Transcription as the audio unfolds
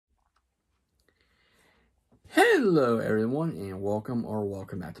Hello everyone and welcome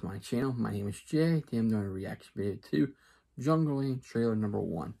back to my channel. My name is Jay. Today I'm doing a reaction video to Jungleland trailer number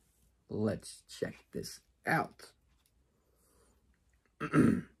 1. Let's check this out.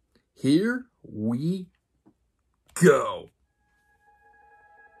 Here we go.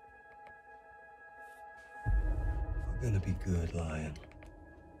 We're gonna be good, Lion.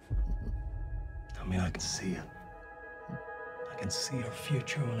 I mean, I can see it. I can see our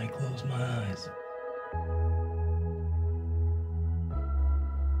future when I close my eyes.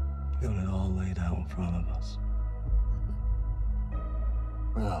 Got it all laid out in front of us.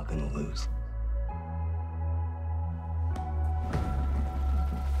 We're not gonna lose.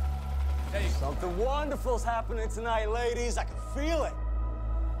 Hey, something wonderful's happening tonight, ladies. I can feel it.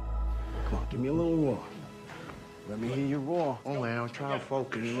 Come on, give me a little roar. Let me hear your roar. Oh, man, I'm trying to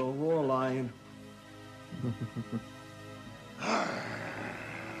focus. A little roar, Lion.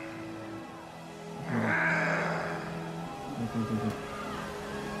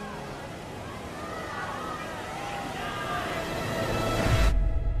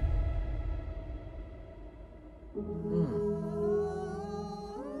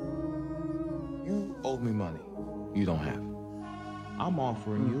 You owe me money you don't have. I'm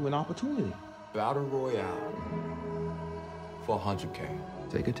offering you an opportunity. Battle Royale for 100K.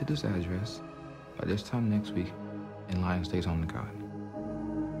 Take it to this address by this time next week, and Lion stays on the garden.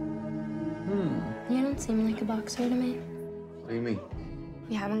 You don't seem like a boxer to me. What do you mean?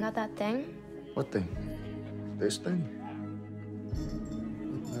 You haven't got that thing? What thing? This thing?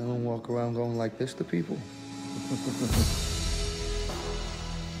 I don't walk around going like this to people.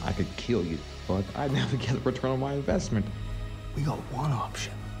 I could kill you, but I'd never get a return on my investment. We got one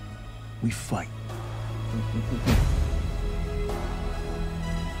option. We fight.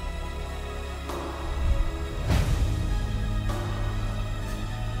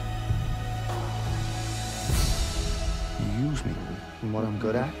 You use me and what I'm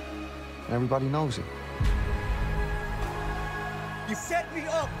good at. Everybody knows it. You set me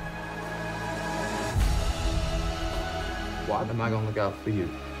up. Why am I gonna look out for you?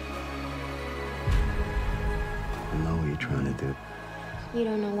 I know what you're trying to do. You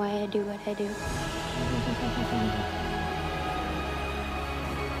don't know why I do what I do.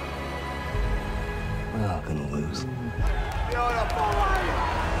 We're not gonna lose.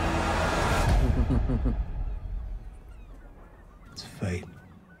 It's fate.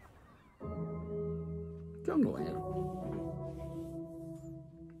 Jungleland.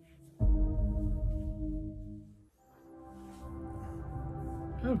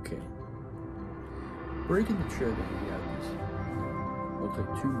 Okay. Breaking the trailer down, you got these. Looks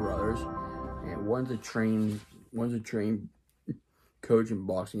like two brothers, and one's a trained coach in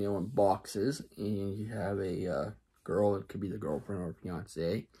boxing, the other one boxes, and you have a girl, it could be the girlfriend or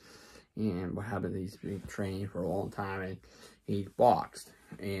fiance, and what happened, he's been training for a long time, and he boxed,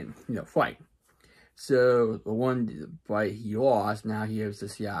 and, fight. So, the one fight he lost, now he gives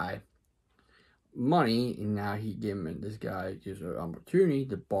this guy money, and now this guy gives an opportunity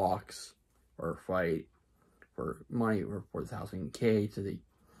to box or fight for money or for 1,000K. So they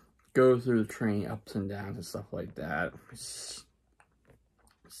go through the training ups and downs and stuff like that. Let's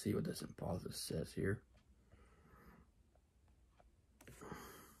see what this imposter says here.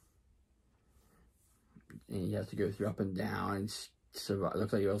 And you have to go through up and down and survive. It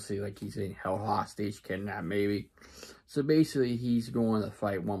looks like you'll see like he's in held hostage, kidnapped maybe. So basically he's going to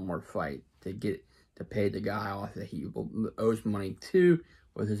fight one more fight to pay the guy off that he owes money to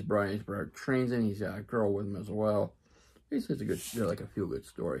with his brother. His brother trains him. He's got a girl with him as well. Basically, it's like a feel-good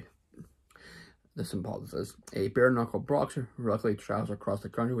story. This imposter says, a bare-knuckle boxer luckily travels across the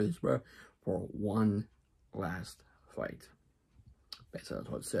country with his brother for one last fight. Basically, that's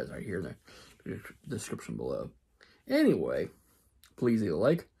what it says right here in the description below. Anyway, please leave a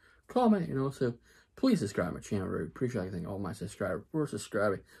like, comment, and also please subscribe to my channel. I really appreciate it. I thank all my subscribers for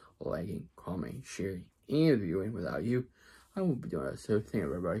subscribing, liking, commenting, sharing, and viewing. Without you, I won't be doing that. So thank you,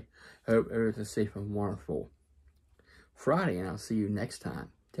 everybody. I hope everything's safe and wonderful Friday, and I'll see you next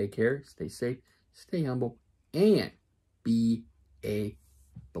time. Take care, stay safe, stay humble, and be a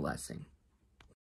blessing.